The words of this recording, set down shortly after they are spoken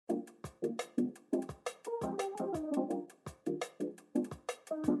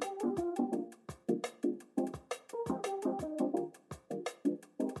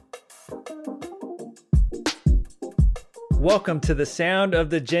Welcome to the Sound of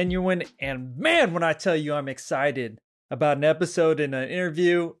the Genuine, and man, when I tell you I'm excited about an episode and an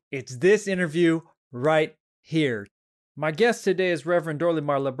interview, it's this interview right here. My guest today is Reverend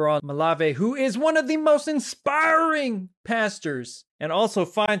Dorlimar LeBron Malave, who is one of the most inspiring pastors and also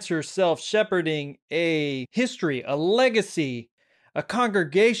finds herself shepherding a history, a legacy, a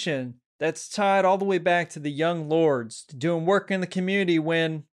congregation that's tied all the way back to the young lords, doing work in the community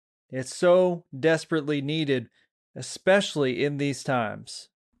when it's so desperately needed, especially in these times.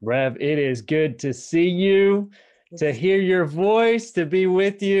 Rev, it is good to see you, to hear your voice, to be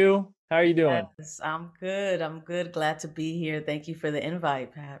with you. How are you doing? Yes, I'm good. Glad to be here. Thank you for the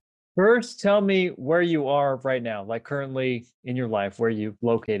invite, Pat. First, tell me where you are right now, like currently in your life, where you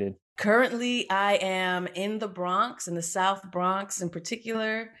located. Currently, I am in the Bronx, in the South Bronx in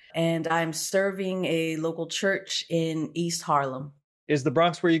particular, and I'm serving a local church in East Harlem. Is the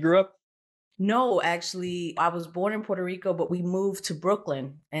Bronx where you grew up? No, actually, I was born in Puerto Rico, but we moved to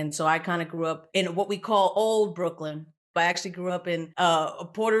Brooklyn. And so I kind of grew up in what we call old Brooklyn. I actually grew up in a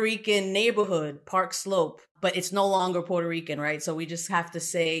Puerto Rican neighborhood, Park Slope, but it's no longer Puerto Rican, right? So we just have to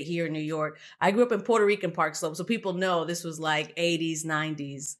say here in New York, I grew up in Puerto Rican Park Slope. So people know this was like 80s,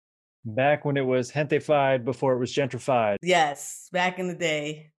 90s. Back when it was gentrified before it was gentrified. Yes, back in the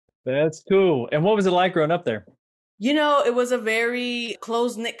day. That's cool. And what was it like growing up there? You know, it was a very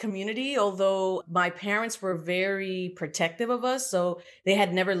close-knit community, although my parents were very protective of us. So they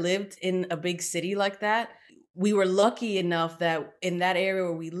had never lived in a big city like that. We were lucky enough that in that area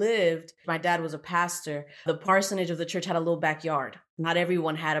where we lived, my dad was a pastor. The parsonage of the church had a little backyard. Not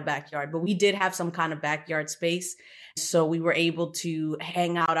everyone had a backyard, but we did have some kind of backyard space. So we were able to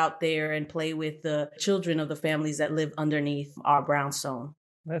hang out there and play with the children of the families that lived underneath our brownstone.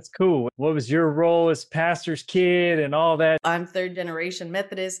 That's cool. What was your role as pastor's kid and all that? I'm third generation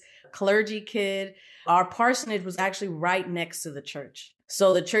Methodist, clergy kid. Our parsonage was actually right next to the church.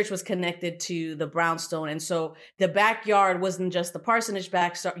 So the church was connected to the brownstone. And so the backyard wasn't just the parsonage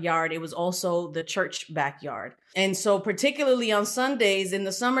backyard, it was also the church backyard. And so particularly on Sundays in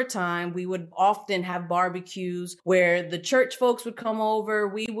the summertime, we would often have barbecues where the church folks would come over.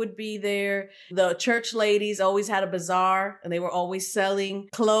 We would be there. The church ladies always had a bazaar and they were always selling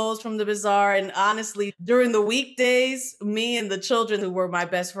clothes from the bazaar. And honestly, during the weekdays, me and the children who were my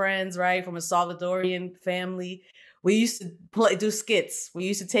best friends, right, from a Salvadorian family, we used to do skits. We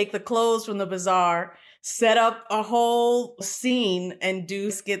used to take the clothes from the bazaar, set up a whole scene and do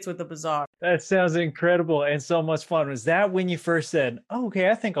skits with the bazaar. That sounds incredible and so much fun. Was that when you first said, oh,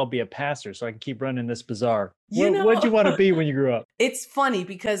 okay, I think I'll be a pastor so I can keep running this bazaar? What'd you want to be when you grew up? It's funny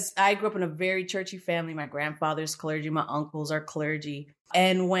because I grew up in a very churchy family. My grandfather's clergy, my uncles are clergy.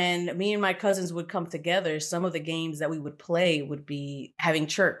 And when me and my cousins would come together, some of the games that we would play would be having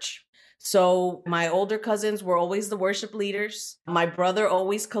church. So my older cousins were always the worship leaders. My brother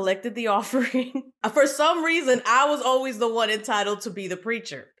always collected the offering. For some reason, I was always the one entitled to be the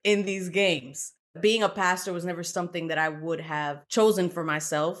preacher in these games. Being a pastor was never something that I would have chosen for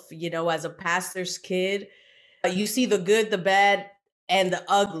myself. You know, as a pastor's kid, you see the good, the bad, and the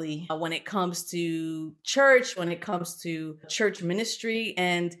ugly when it comes to church, when it comes to church ministry.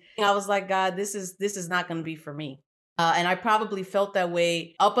 And I was like, God, this is not going to be for me. And I probably felt that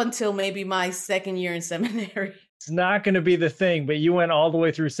way up until maybe my second year in seminary. It's not going to be the thing, but you went all the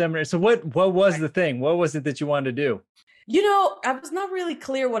way through seminary. So what was the thing? What was it that you wanted to do? You know, I was not really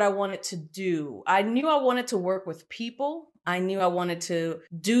clear what I wanted to do. I knew I wanted to work with people. I knew I wanted to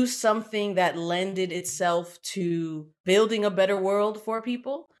do something that lended itself to building a better world for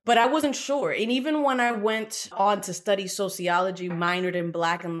people. But I wasn't sure. And even when I went on to study sociology, minored in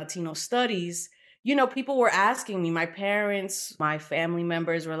Black and Latino studies, you know, people were asking me, my parents, my family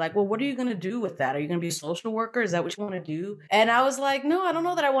members were like, well, what are you going to do with that? Are you going to be a social worker? Is that what you want to do? And I was like, no, I don't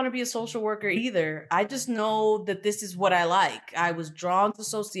know that I want to be a social worker either. I just know that this is what I like. I was drawn to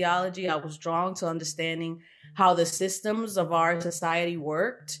sociology. I was drawn to understanding how the systems of our society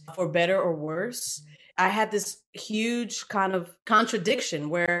worked, for better or worse. I had this huge kind of contradiction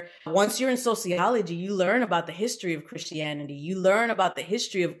where once you're in sociology, you learn about the history of Christianity, you learn about the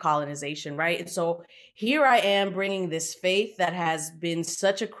history of colonization, right? And so here I am bringing this faith that has been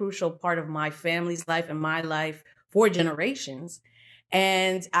such a crucial part of my family's life and my life for generations.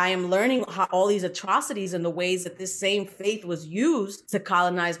 And I am learning how all these atrocities and the ways that this same faith was used to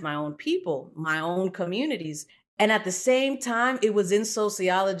colonize my own people, my own communities. And at the same time, it was in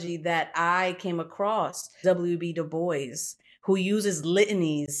sociology that I came across W.B. Du Bois, who uses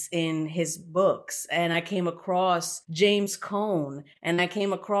litanies in his books. And I came across James Cone, and I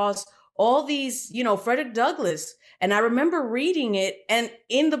came across all these, Frederick Douglass. And I remember reading it, and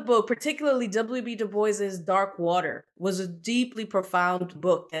in the book, particularly W.B. Du Bois's Dark Water was a deeply profound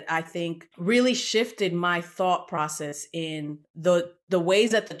book that I think really shifted my thought process in the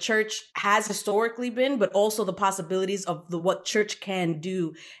ways that the church has historically been, but also the possibilities of what church can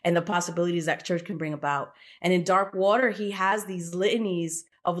do and the possibilities that church can bring about. And in Dark Water, he has these litanies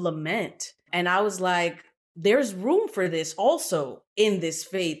of lament. And I was like, there's room for this also in this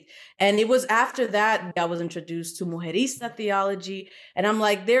faith. And it was after that I was introduced to Mujerista theology. And I'm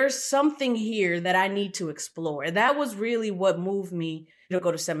like, there's something here that I need to explore. And that was really what moved me to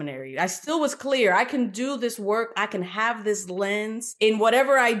go to seminary. I still was clear. I can do this work. I can have this lens in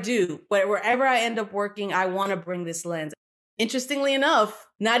whatever I do. Wherever I end up working, I want to bring this lens. Interestingly enough,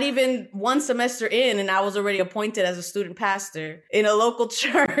 not even one semester in, and I was already appointed as a student pastor in a local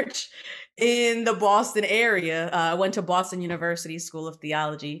church in the Boston area. I went to Boston University School of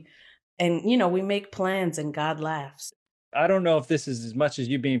Theology. And, we make plans and God laughs. I don't know if this is as much as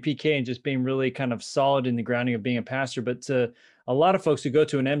you being PK and just being really kind of solid in the grounding of being a pastor, but to a lot of folks who go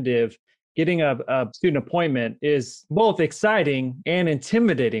to an MDiv, getting a student appointment is both exciting and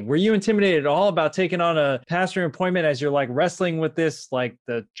intimidating. Were you intimidated at all about taking on a pastor appointment as you're like wrestling with this, like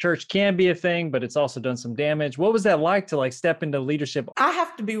the church can be a thing, but it's also done some damage? What was that like to like step into leadership? I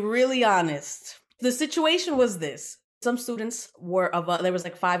have to be really honest. The situation was this. Some students there was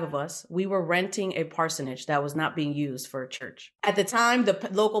like 5 of us. We were renting a parsonage that was not being used for a church. At the time, the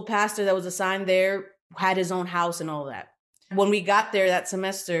local pastor that was assigned there had his own house and all that. When we got there that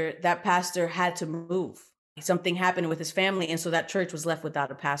semester, that pastor had to move. Something happened with his family, and so that church was left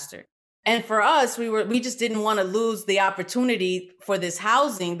without a pastor. And for us, we just didn't want to lose the opportunity for this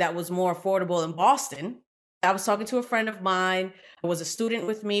housing that was more affordable in Boston. I was talking to a friend of mine who was a student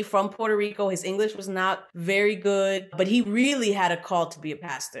with me from Puerto Rico. His English was not very good, but he really had a call to be a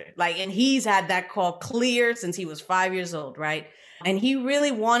pastor. And he's had that call clear since he was 5 years old, right? And he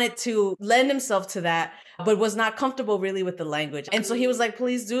really wanted to lend himself to that, but was not comfortable really with the language. And so he was like,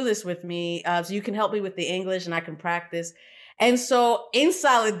 please do this with me so you can help me with the English and I can practice. And so in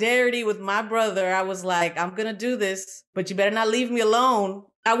solidarity with my brother, I was like, I'm going to do this, but you better not leave me alone.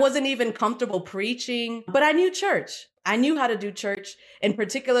 I wasn't even comfortable preaching, but I knew church. I knew how to do church. In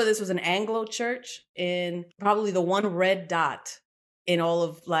particular, this was an Anglo church in probably the one red dot in all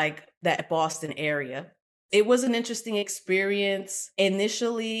of that Boston area. It was an interesting experience.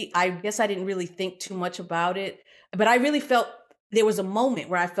 Initially, I guess I didn't really think too much about it, but I really felt there was a moment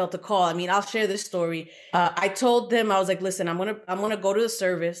where I felt a call. I mean, I'll share this story. I told them, I was like, listen, I'm gonna go to the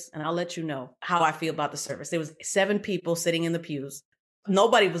service and I'll let you know how I feel about the service. There was 7 people sitting in the pews.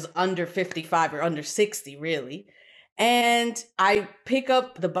 Nobody was under 55 or under 60, really. And I pick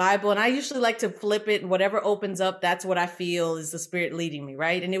up the Bible and I usually like to flip it. Whatever opens up, that's what I feel is the Spirit leading me,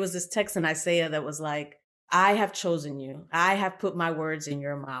 right? And it was this text in Isaiah that was like, I have chosen you. I have put my words in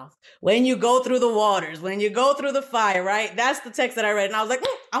your mouth. When you go through the waters, when you go through the fire, right? That's the text that I read. And I was like,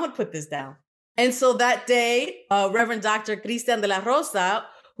 I'm going to put this down. And so that day, Reverend Dr. Cristian de la Rosa,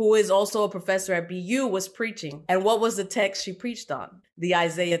 who is also a professor at BU, was preaching. And what was the text she preached on? The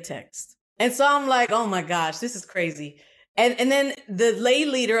Isaiah text. And so I'm like, oh my gosh, this is crazy. And then the lay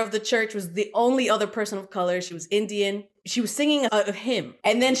leader of the church was the only other person of color. She was Indian. She was singing a hymn.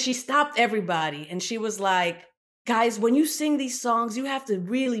 And then she stopped everybody. And she was like, guys, when you sing these songs, you have to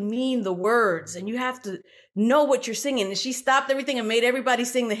really mean the words and you have to know what you're singing. And she stopped everything and made everybody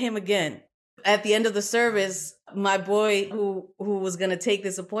sing the hymn again. At the end of the service, my boy who was going to take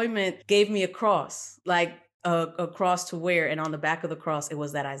this appointment gave me a cross, like a cross to wear. And on the back of the cross, it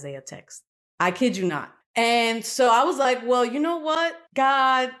was that Isaiah text. I kid you not. And so I was like, well, you know what,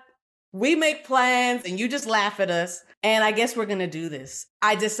 God, we make plans and you just laugh at us. And I guess we're going to do this.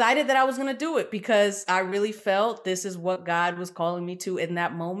 I decided that I was going to do it because I really felt this is what God was calling me to in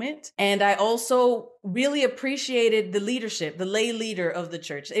that moment. And I also really appreciated the leadership, the lay leader of the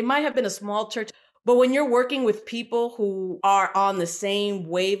church. It might have been a small church, but when you're working with people who are on the same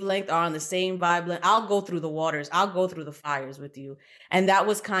wavelength, are on the same vibe, I'll go through the waters. I'll go through the fires with you. And that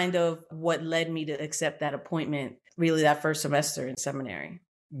was kind of what led me to accept that appointment, really that first semester in seminary.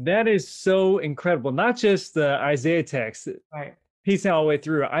 That is so incredible. Not just the Isaiah text, right, piecing all the way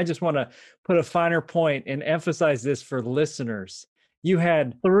through. I just want to put a finer point and emphasize this for listeners. You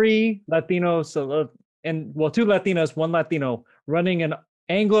had 3 Latinos, 2 Latinos, 1 Latino running an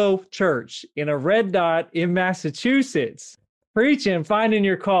Anglo church in a red dot in Massachusetts, preaching, finding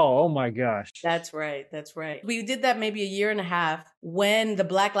your call. Oh my gosh. That's right. That's right. We did that maybe a year and a half when the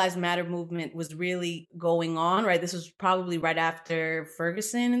Black Lives Matter movement was really going on, right? This was probably right after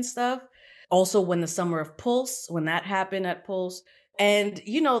Ferguson and stuff. Also when the summer of Pulse, when that happened at Pulse. And,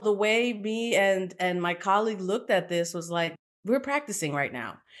 you know, the way me and my colleague looked at this was like, we're practicing right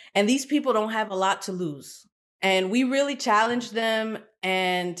now. And these people don't have a lot to lose. And we really challenged them.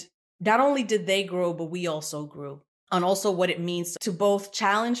 And not only did they grow, but we also grew on also what it means to both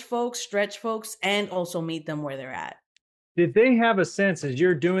challenge folks, stretch folks, and also meet them where they're at. Did they have a sense as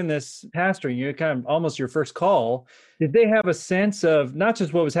you're doing this pastoring, you kind of almost your first call, did they have a sense of not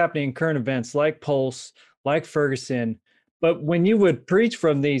just what was happening in current events like Pulse, like Ferguson, but when you would preach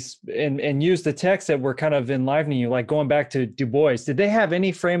from these and use the texts that were kind of enlivening you, like going back to Du Bois, did they have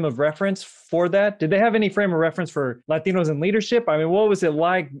any frame of reference for that? Did they have any frame of reference for Latinos in leadership? I mean, what was it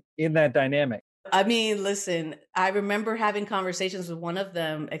like in that dynamic? I mean, listen, I remember having conversations with one of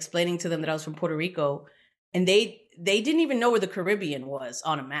them, explaining to them that I was from Puerto Rico, and they didn't even know where the Caribbean was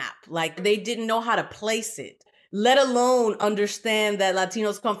on a map. Like, they didn't know how to place it, let alone understand that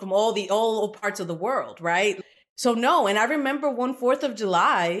Latinos come from all parts of the world, right? So no, and I remember one 4th of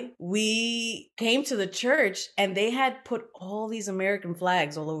July, we came to the church and they had put all these American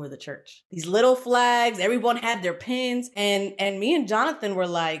flags all over the church. These little flags, everyone had their pins. And me and Jonathan were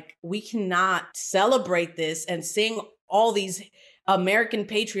like, we cannot celebrate this and sing all these American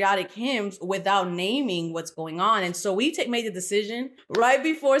patriotic hymns without naming what's going on. And so we made the decision right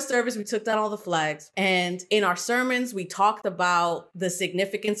before service, we took down all the flags. And in our sermons, we talked about the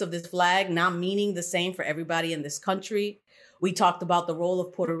significance of this flag not meaning the same for everybody in this country. We talked about the role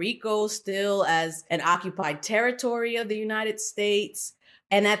of Puerto Rico still as an occupied territory of the United States.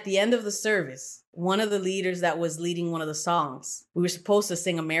 And at the end of the service, one of the leaders that was leading one of the songs, we were supposed to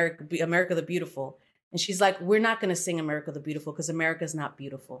sing America the Beautiful. And she's like, we're not going to sing America the Beautiful because America's not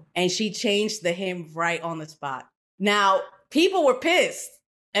beautiful. And she changed the hymn right on the spot. Now, people were pissed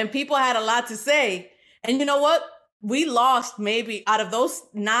and people had a lot to say. And you know what? We lost maybe out of those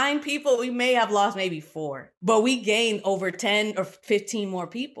 9 people, we may have lost maybe 4, but we gained over 10 or 15 more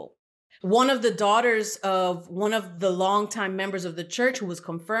people. One of the daughters of one of the longtime members of the church who was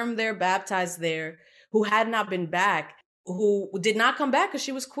confirmed there, baptized there, who had not been back, who did not come back because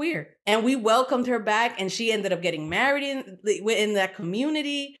she was queer. And we welcomed her back and she ended up getting married in that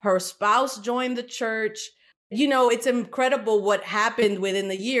community. Her spouse joined the church. You know, it's incredible what happened within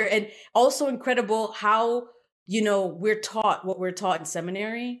the year, and also incredible how, you know, we're taught what we're taught in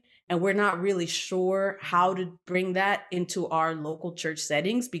seminary, and we're not really sure how to bring that into our local church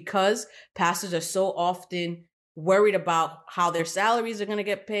settings because pastors are so often worried about how their salaries are going to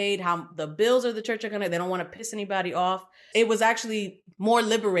get paid, how the bills of the church are they don't want to piss anybody off. It was actually more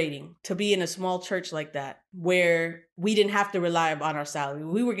liberating to be in a small church like that, where we didn't have to rely on our salary.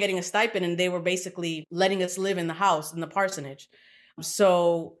 We were getting a stipend and they were basically letting us live in the house, in the parsonage.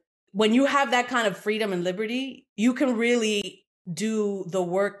 So when you have that kind of freedom and liberty, you can really do the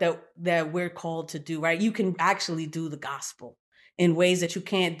work that we're called to do, right? You can actually do the gospel in ways that you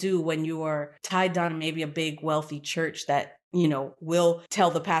can't do when you are tied down to maybe a big, wealthy church that, you know, will tell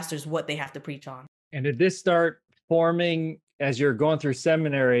the pastors what they have to preach on. And did this start forming as you're going through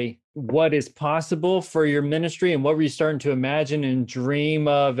seminary, what is possible for your ministry, and what were you starting to imagine and dream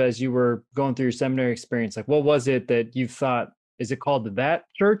of as you were going through your seminary experience? Like, what was it that you thought, is it called that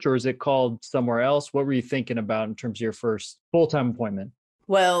church or is it called somewhere else? What were you thinking about in terms of your first full-time appointment?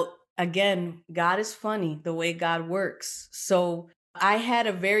 Well, again, God is funny the way God works. So I had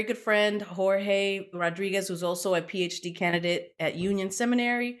a very good friend, Jorge Rodriguez, who's also a PhD candidate at Union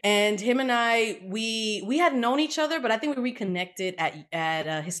Seminary. And him and I, we had known each other, but I think we reconnected at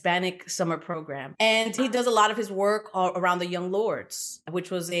a Hispanic summer program. And he does a lot of his work around the Young Lords,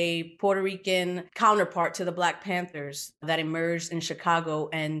 which was a Puerto Rican counterpart to the Black Panthers that emerged in Chicago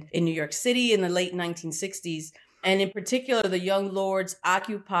and in New York City in the late 1960s. And in particular, the Young Lords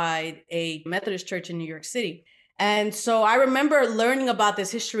occupied a Methodist church in New York City. And so I remember learning about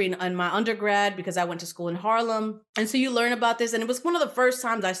this history in my undergrad because I went to school in Harlem. And so you learn about this. And it was one of the first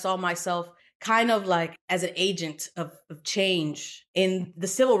times I saw myself kind of like as an agent of change in the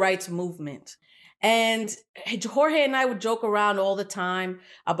civil rights movement. And Jorge and I would joke around all the time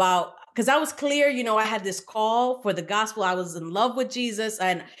about, because I was clear, you know, I had this call for the gospel. I was in love with Jesus,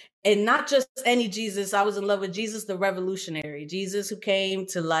 and not just any Jesus. I was in love with Jesus, the revolutionary, Jesus who came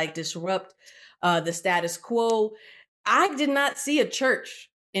to like disrupt the status quo. I did not see a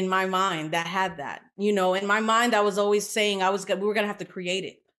church in my mind that had that. You know, in my mind, I was always saying we were going to have to create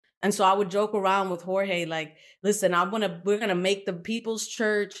it. And so I would joke around with Jorge, like, listen, we're going to make the people's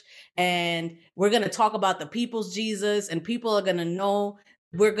church, and we're going to talk about the people's Jesus, and people are going to know.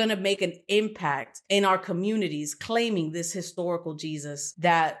 We're going to make an impact in our communities, claiming this historical Jesus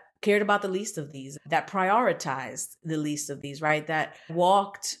that cared about the least of these, that prioritized the least of these, right? That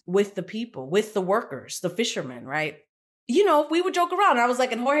walked with the people, with the workers, the fishermen, right? we would joke around. And I was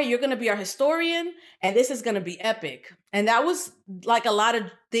like, and Jorge, you're going to be our historian, and this is going to be epic. And that was like a lot of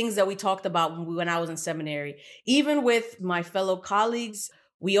things that we talked about when I was in seminary. Even with my fellow colleagues,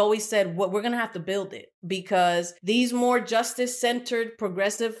 we always said, we're going to have to build it, because these more justice-centered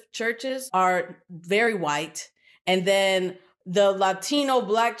progressive churches are very white. And then the Latino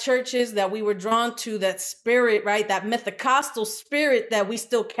Black churches that we were drawn to, that spirit, right? That Pentecostal spirit that we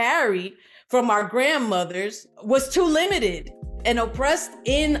still carry from our grandmothers, was too limited and oppressed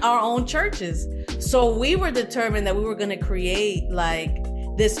in our own churches. So we were determined that we were going to create like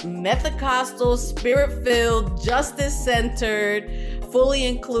this Pentecostal, spirit-filled, justice-centered, fully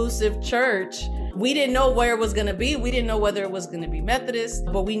inclusive church. We didn't know where it was going to be. We didn't know whether it was going to be Methodist,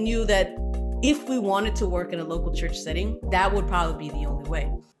 but we knew that if we wanted to work in a local church setting, that would probably be the only way.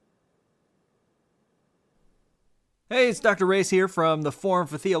 Hey, it's Dr. Race here from the Forum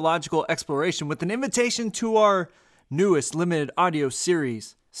for Theological Exploration with an invitation to our newest limited audio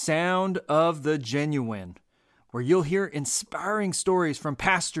series, Sound of the Genuine, where you'll hear inspiring stories from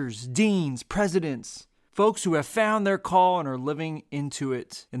pastors, deans, presidents, folks who have found their call and are living into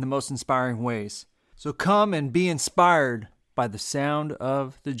it in the most inspiring ways. So come and be inspired by the sound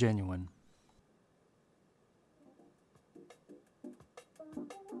of the genuine.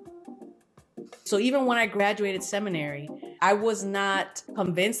 So even when I graduated seminary, I was not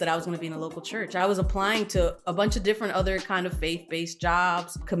convinced that I was going to be in a local church. I was applying to a bunch of different other kind of faith-based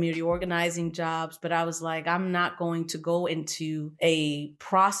jobs, community organizing jobs, but I was like, I'm not going to go into a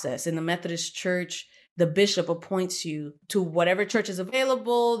process. In the Methodist Church, the bishop appoints you to whatever church is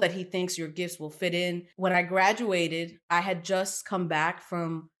available that he thinks your gifts will fit in. When I graduated, I had just come back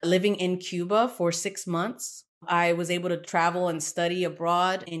from living in Cuba for 6 months. I was able to travel and study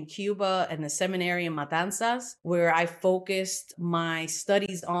abroad in Cuba and the seminary in Matanzas, where I focused my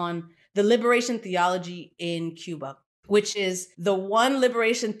studies on the liberation theology in Cuba, which is the one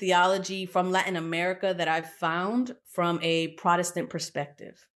liberation theology from Latin America that I've found from a Protestant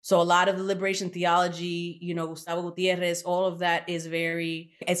perspective. So a lot of the liberation theology, Gustavo Gutierrez, all of that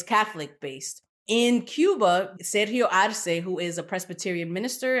it's Catholic based. In Cuba, Sergio Arce, who is a Presbyterian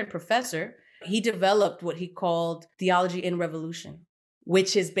minister and professor, he developed what he called theology in revolution,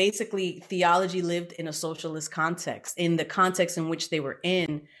 which is basically theology lived in a socialist context, in the context in which they were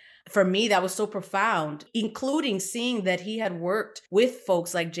in. For me, that was so profound, including seeing that he had worked with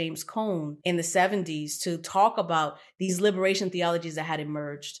folks like James Cone in the 70s to talk about these liberation theologies that had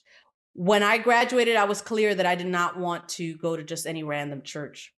emerged. When I graduated, I was clear that I did not want to go to just any random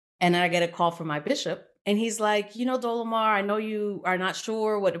church. And then I get a call from my bishop. And he's like, Dolomar, I know you are not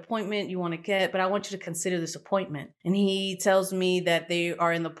sure what appointment you want to get, but I want you to consider this appointment. And he tells me that they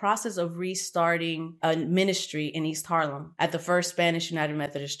are in the process of restarting a ministry in East Harlem at the First Spanish United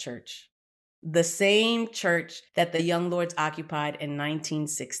Methodist Church, the same church that the Young Lords occupied in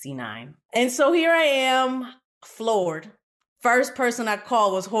 1969. And so here I am, floored. First person I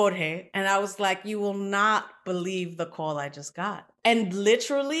called was Jorge. And I was like, you will not believe the call I just got. And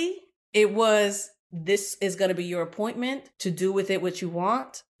literally, it was, this is going to be your appointment to do with it what you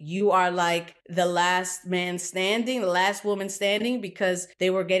want. You are like the last man standing, the last woman standing, because they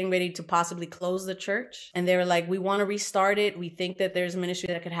were getting ready to possibly close the church. And they were like, we want to restart it. We think that there's a ministry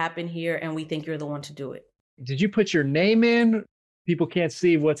that could happen here, and we think you're the one to do it. Did you put your name in? People can't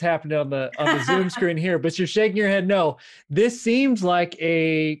see what's happening on the Zoom screen here, but you're shaking your head no. This seems like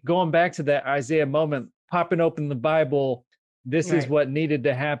going back to that Isaiah moment, popping open the Bible, this is what needed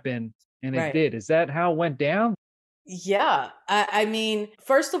to happen. And it did. Is that how it went down? Yeah. I mean,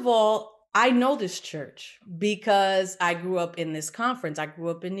 first of all, I know this church because I grew up in this conference. I grew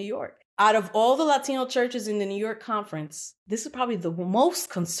up in New York. Out of all the Latino churches in the New York conference, this is probably the most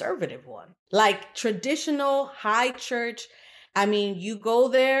conservative one. Like traditional high church. I mean, you go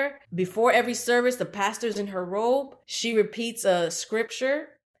there before every service, the pastor's in her robe. She repeats a scripture.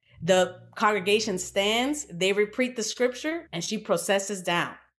 The congregation stands. They repeat the scripture and she processes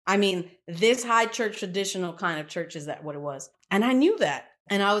down. I mean, this high church traditional kind of church is that what it was. And I knew that.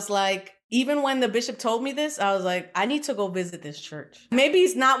 And I was like, even when the bishop told me this, I was like, I need to go visit this church. Maybe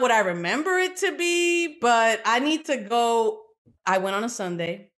it's not what I remember it to be, but I need to go. I went on a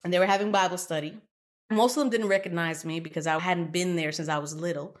Sunday and they were having Bible study. Most of them didn't recognize me because I hadn't been there since I was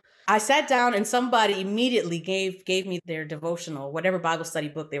little. I sat down and somebody immediately gave me their devotional, whatever Bible study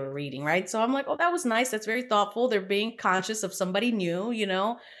book they were reading, right? So I'm like, oh, that was nice. That's very thoughtful. They're being conscious of somebody new,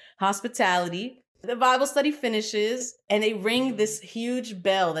 hospitality. The Bible study finishes and they ring this huge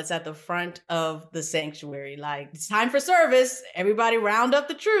bell that's at the front of the sanctuary. Like, it's time for service. Everybody round up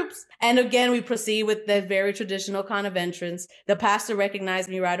the troops. And again, we proceed with that very traditional kind of entrance. The pastor recognized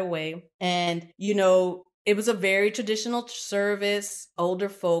me right away. And, It was a very traditional service, older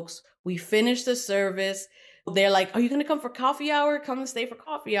folks. We finished the service. They're like, are you going to come for coffee hour? Come and stay for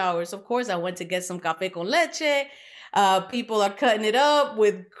coffee hours. Of course, I went to get some café con leche. People are cutting it up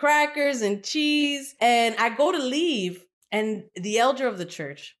with crackers and cheese. And I go to leave. And the elder of the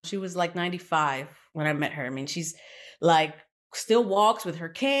church, she was like 95 when I met her. I mean, she's like, still walks with her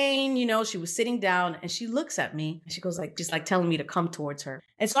cane, she was sitting down and she looks at me and she goes like, just like telling me to come towards her.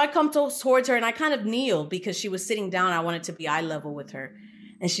 And so I come towards her and I kind of kneel because she was sitting down. I wanted to be eye level with her.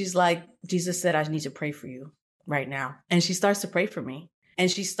 And she's like, Jesus said, I need to pray for you right now. And she starts to pray for me.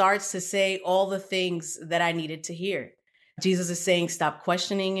 And she starts to say all the things that I needed to hear. Jesus is saying, stop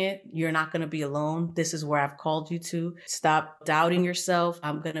questioning it. You're not going to be alone. This is where I've called you to. Stop doubting yourself.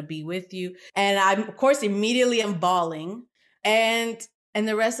 I'm going to be with you. And I'm, of course, immediately am bawling. And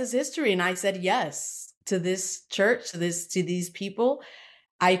the rest is history. And I said yes to this church, to these people.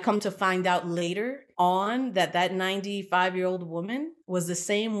 I come to find out later on that 95-year-old woman was the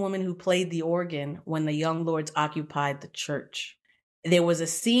same woman who played the organ when the Young Lords occupied the church. There was a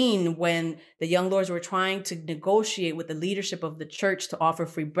scene when the Young Lords were trying to negotiate with the leadership of the church to offer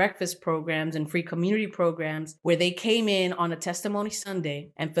free breakfast programs and free community programs, where they came in on a testimony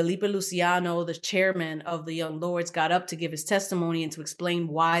Sunday, and Felipe Luciano, the chairman of the Young Lords, got up to give his testimony and to explain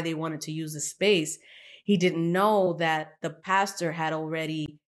why they wanted to use the space. He didn't know that the pastor had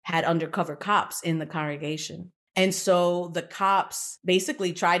already had undercover cops in the congregation. And so the cops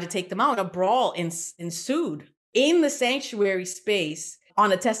basically tried to take them out. A brawl ensued in the sanctuary space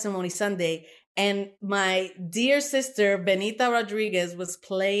on a testimony Sunday. And my dear sister, Benita Rodriguez, was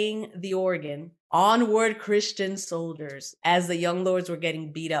playing the organ, Onward Christian Soldiers, as the Young Lords were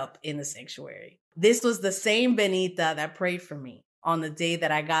getting beat up in the sanctuary. This was the same Benita that prayed for me on the day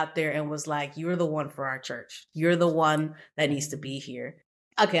that I got there and was like, you're the one for our church. You're the one that needs to be here.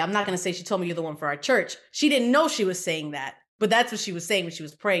 Okay, I'm not going to say she told me you're the one for our church. She didn't know she was saying that, but that's what she was saying when she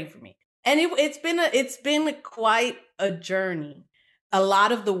was praying for me. And it's been quite a journey. A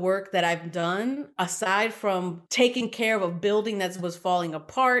lot of the work that I've done, aside from taking care of a building that was falling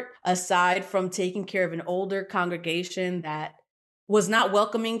apart, aside from taking care of an older congregation that was not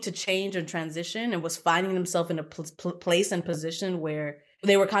welcoming to change and transition and was finding themselves in a place and position where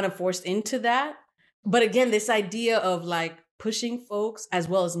they were kind of forced into that. But again, this idea of like pushing folks as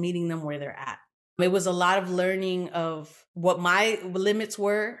well as meeting them where they're at. It was a lot of learning of what my limits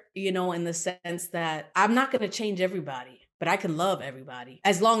were, in the sense that I'm not going to change everybody, but I can love everybody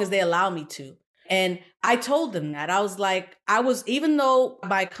as long as they allow me to. And I told them that. I was like, even though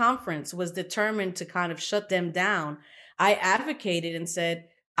my conference was determined to kind of shut them down, I advocated and said,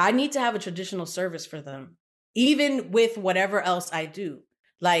 I need to have a traditional service for them, even with whatever else I do.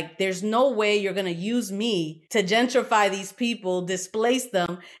 Like, there's no way you're going to use me to gentrify these people, displace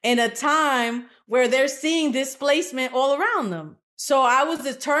them in a time where they're seeing displacement all around them. So I was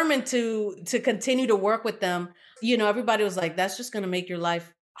determined to continue to work with them. Everybody was like, that's just going to make your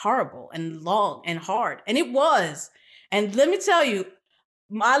life horrible and long and hard. And it was. And let me tell you,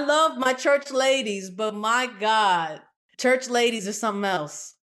 I love my church ladies, but my God, church ladies are something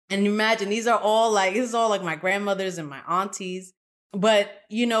else. And imagine, this is all like my grandmothers and my aunties. But,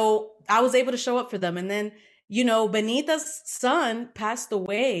 I was able to show up for them. And then, Benita's son passed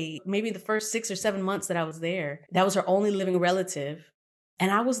away maybe the first 6 or 7 months that I was there. That was her only living relative. And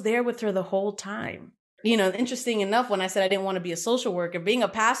I was there with her the whole time. Interesting enough, when I said I didn't want to be a social worker, being a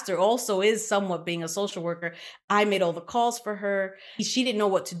pastor also is somewhat being a social worker. I made all the calls for her. She didn't know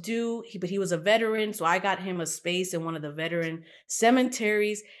what to do, but he was a veteran. So I got him a space in one of the veteran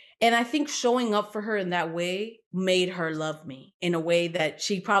cemeteries. And I think showing up for her in that way made her love me in a way that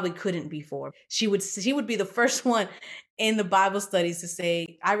she probably couldn't before. She would be the first one in the Bible studies to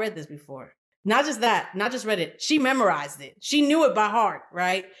say, I read this before. Not just that, not just read it. She memorized it. She knew it by heart,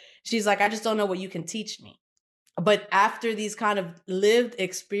 right? She's like, I just don't know what you can teach me. But after these kind of lived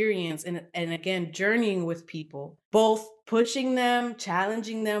experience and again, journeying with people, both pushing them,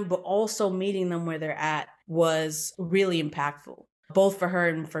 challenging them, but also meeting them where they're at was really impactful. Both for her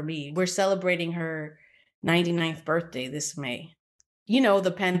and for me. We're celebrating her 99th birthday this May.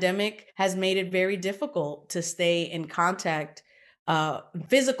 The pandemic has made it very difficult to stay in contact,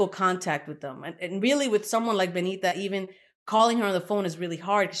 physical contact with them. And really with someone like Benita, even calling her on the phone is really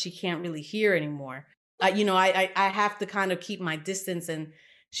hard because she can't really hear anymore. I have to kind of keep my distance, and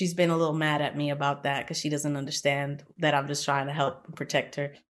she's been a little mad at me about that because she doesn't understand that I'm just trying to help and protect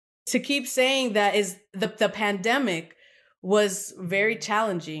her. To keep saying that is the pandemic was very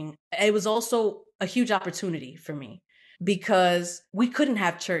challenging. It was also a huge opportunity for me because we couldn't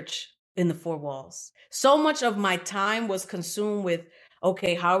have church in the four walls. So much of my time was consumed with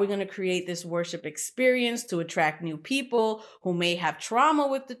okay, how are we going to create this worship experience to attract new people who may have trauma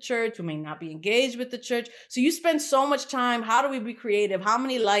with the church, who may not be engaged with the church? So you spend so much time. How do we be creative? How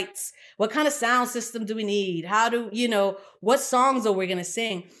many lights? What kind of sound system do we need? What songs are we going to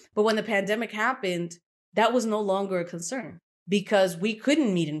sing? But when the pandemic happened, that was no longer a concern because we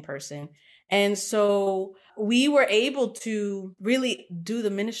couldn't meet in person. And so we were able to really do the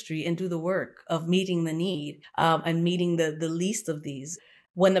ministry and do the work of meeting the need and meeting the least of these.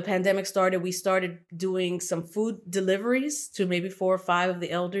 When the pandemic started, we started doing some food deliveries to maybe 4 or 5 of the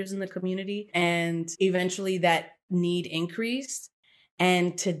elders in the community. And eventually that need increased.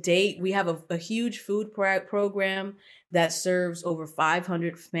 And to date, we have a huge food program that serves over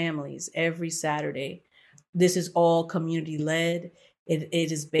 500 families every Saturday. This is all community led. It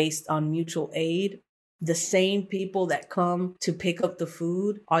is based on mutual aid. The same people that come to pick up the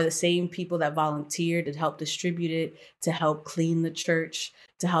food are the same people that volunteer to help distribute it, to help clean the church,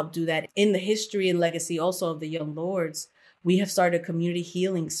 to help do that. In the history and legacy also of the Young Lords, we have started a community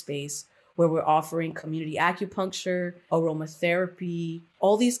healing space where we're offering community acupuncture, aromatherapy,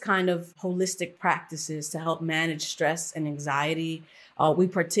 all these kind of holistic practices to help manage stress and anxiety. We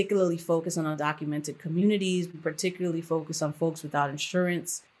particularly focus on undocumented communities. We particularly focus on folks without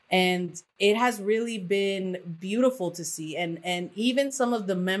insurance. And it has really been beautiful to see. And even some of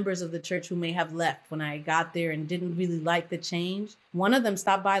the members of the church who may have left when I got there and didn't really like the change, one of them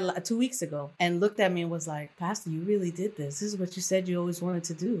stopped by 2 weeks ago and looked at me and was like, "Pastor, you really did this. This is what you said you always wanted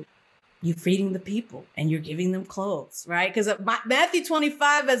to do. You're feeding the people and you're giving them clothes," right? Because Matthew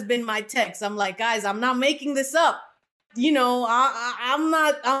 25 has been my text. I'm like, guys, I'm not making this up. I'm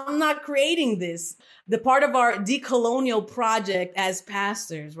not creating this. The part of our decolonial project as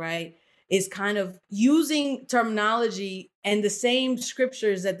pastors, right, is kind of using terminology and the same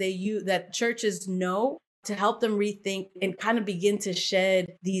scriptures that they use, that churches know, to help them rethink and kind of begin to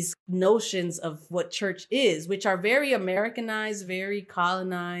shed these notions of what church is, which are very Americanized, very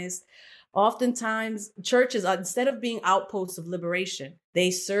colonized. Oftentimes, churches, instead of being outposts of liberation,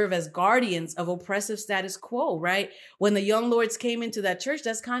 they serve as guardians of oppressive status quo, right? When the Young Lords came into that church,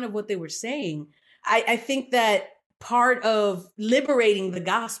 that's kind of what they were saying. I think that part of liberating the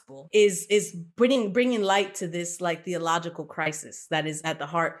gospel is bringing light to this like theological crisis that is at the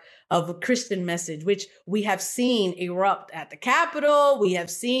heart of a Christian message, which we have seen erupt at the Capitol. We have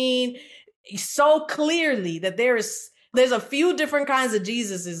seen so clearly that there's a few different kinds of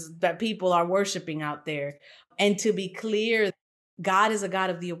Jesuses that people are worshiping out there. And to be clear, God is a God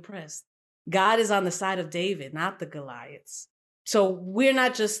of the oppressed. God is on the side of David, not the Goliaths. So we're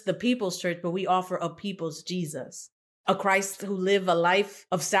not just the people's church, but we offer a people's Jesus, a Christ who lived a life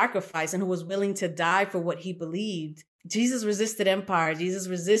of sacrifice and who was willing to die for what he believed. Jesus resisted empire. Jesus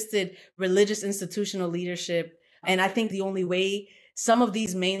resisted religious institutional leadership. And I think the only way some of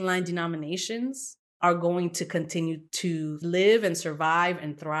these mainline denominations are going to continue to live and survive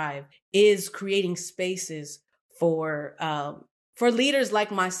and thrive is creating spaces for leaders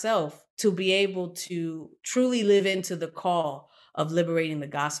like myself to be able to truly live into the call of liberating the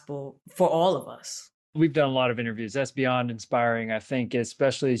gospel for all of us. We've done a lot of interviews. That's beyond inspiring, I think,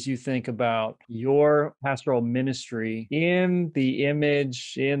 especially as you think about your pastoral ministry in the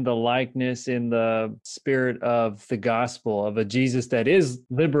image, in the likeness, in the spirit of the gospel of a Jesus that is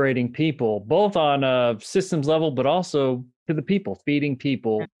liberating people, both on a systems level, but also to the people, feeding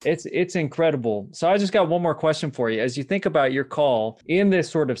people. It's incredible. So I just got one more question for you. As you think about your call in this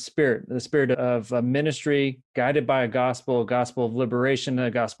sort of spirit, the spirit of a ministry guided by a gospel of liberation, a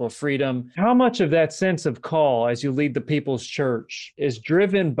gospel of freedom, how much of that sense of call as you lead the people's church is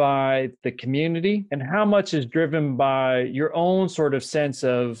driven by the community, and how much is driven by your own sort of sense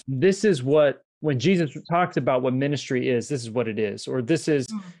of this is what, when Jesus talks about what ministry is, this is what it is, or this is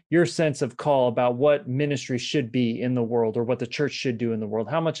your sense of call about what ministry should be in the world or what the church should do in the world?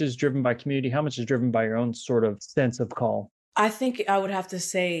 How much is driven by community? How much is driven by your own sort of sense of call? I think I would have to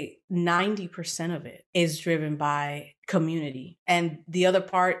say 90% of it is driven by community. And the other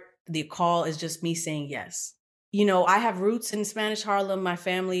part, the call, is just me saying yes. I have roots in Spanish Harlem. My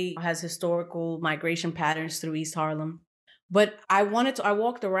family has historical migration patterns through East Harlem. But I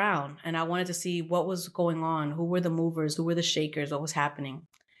walked around and I wanted to see what was going on. Who were the movers? Who were the shakers? What was happening?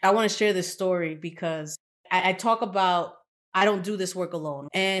 I want to share this story because I talk about, I don't do this work alone.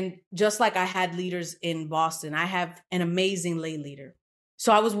 And just like I had leaders in Boston, I have an amazing lay leader.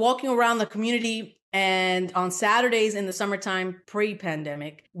 So I was walking around the community, and on Saturdays in the summertime,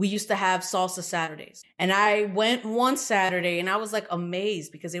 pre-pandemic, we used to have salsa Saturdays. And I went one Saturday and I was like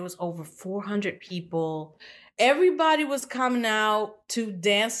amazed because it was over 400 people. everybody was coming out to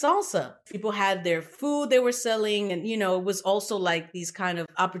dance salsa. People had their food they were selling. And, it was also like these kind of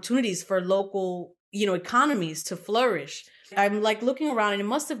opportunities for local, economies to flourish. I'm like looking around, and it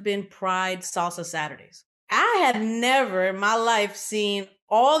must have been Pride Salsa Saturdays. I had never in my life seen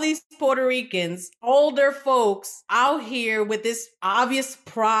all these Puerto Ricans, older folks out here with this obvious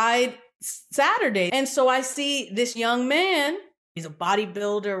Pride Saturday. And so I see this young man. He's a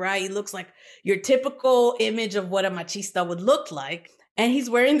bodybuilder, right? He looks like your typical image of what a machista would look like. And he's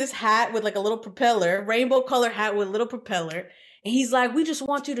wearing this hat with like a little propeller, rainbow color hat with a little propeller. And he's like, we just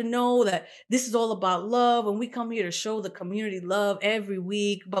want you to know that this is all about love. And we come here to show the community love every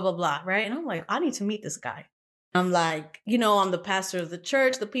week, blah, blah, blah. Right. And I'm like, I need to meet this guy. I'm like, I'm the pastor of the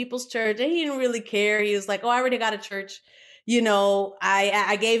church, the People's Church. And he didn't really care. He was like, oh, I already got a church.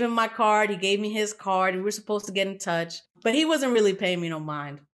 I gave him my card. He gave me his card. We were supposed to get in touch, but he wasn't really paying me no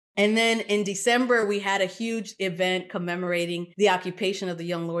mind. And then in December, we had a huge event commemorating the occupation of the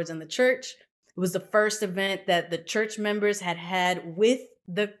Young Lords in the church. It was the first event that the church members had with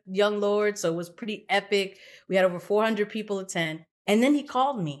the Young Lords. So it was pretty epic. We had over 400 people attend. And then he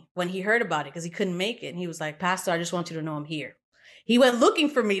called me when he heard about it because he couldn't make it. And he was like, Pastor, I just want you to know I'm here. He went looking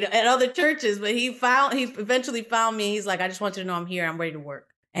for me at other churches, but he eventually found me. He's like, I just want you to know I'm here. I'm ready to work.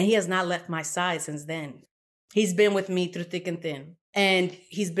 And he has not left my side since then. He's been with me through thick and thin. And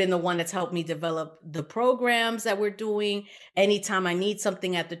he's been the one that's helped me develop the programs that we're doing. Anytime I need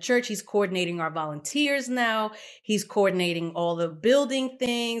something at the church, he's coordinating our volunteers now. He's coordinating all the building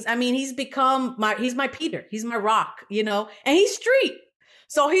things. I mean, he's my Peter. He's my rock, and he's street.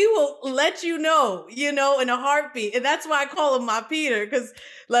 So he will let you know, in a heartbeat. And that's why I call him my Peter, because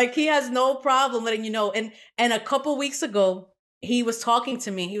like he has no problem letting you know. And a couple weeks ago, he was talking to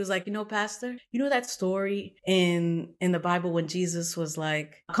me. He was like, Pastor, that story in the Bible when Jesus was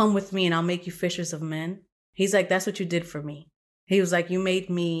like, come with me and I'll make you fishers of men. He's like, that's what you did for me. He was like, you made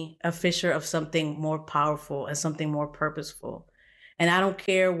me a fisher of something more powerful and something more purposeful. And I don't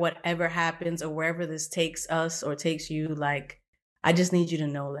care whatever happens or wherever this takes us or takes you, like, I just need you to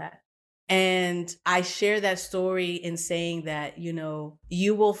know that. And I share that story in saying that,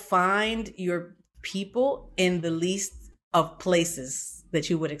 you will find your people in the least of places that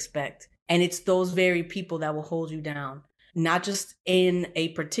you would expect. And it's those very people that will hold you down, not just in a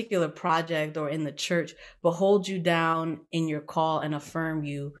particular project or in the church, but hold you down in your call and affirm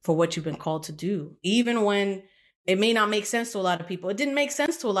you for what you've been called to do. Even when it may not make sense to a lot of people. It didn't make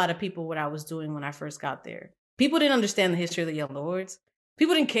sense to a lot of people what I was doing when I first got there. People didn't understand the history of the Young Lords.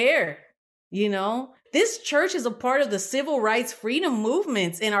 People didn't care, This church is a part of the civil rights freedom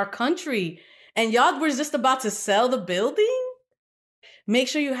movements in our country. And y'all were just about to sell the building? Make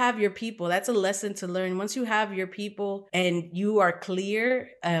sure you have your people. That's a lesson to learn. Once you have your people and you are clear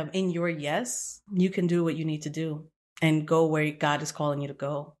in your yes, you can do what you need to do and go where God is calling you to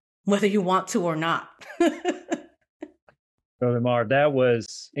go, whether you want to or not. Brother Mar, that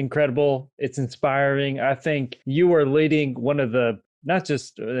was incredible. It's inspiring. I think you are leading one of the, not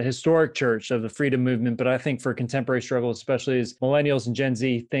just the historic church of the freedom movement, but I think for contemporary struggle, especially as millennials and Gen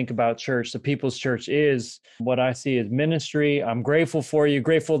Z think about church, the People's Church is what I see as ministry. I'm grateful for you,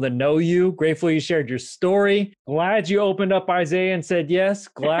 grateful to know you, grateful you shared your story. Glad you opened up Isaiah and said yes.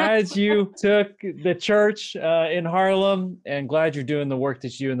 Glad you took the church in Harlem, and glad you're doing the work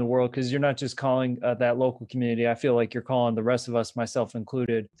that you do in the world, because you're not just calling that local community. I feel like you're calling the rest of us, myself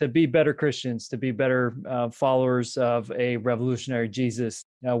included, to be better Christians, to be better followers of a revolutionary Jesus,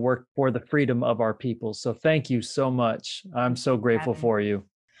 work for the freedom of our people. So thank you so much. I'm so grateful for you.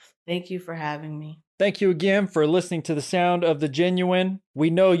 Thank you for having me. Thank you again for listening to The Sound of the Genuine. We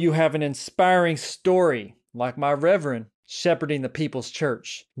know you have an inspiring story, like my Reverend, shepherding the People's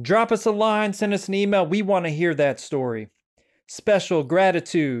Church. Drop us a line, send us an email. We want to hear that story. Special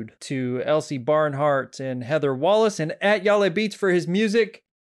gratitude to Elsie Barnhart and Heather Wallace and at Yale Beats for his music.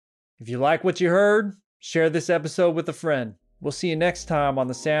 If you like what you heard, share this episode with a friend. We'll see you next time on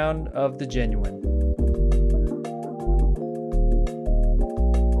The Sound of the Genuine.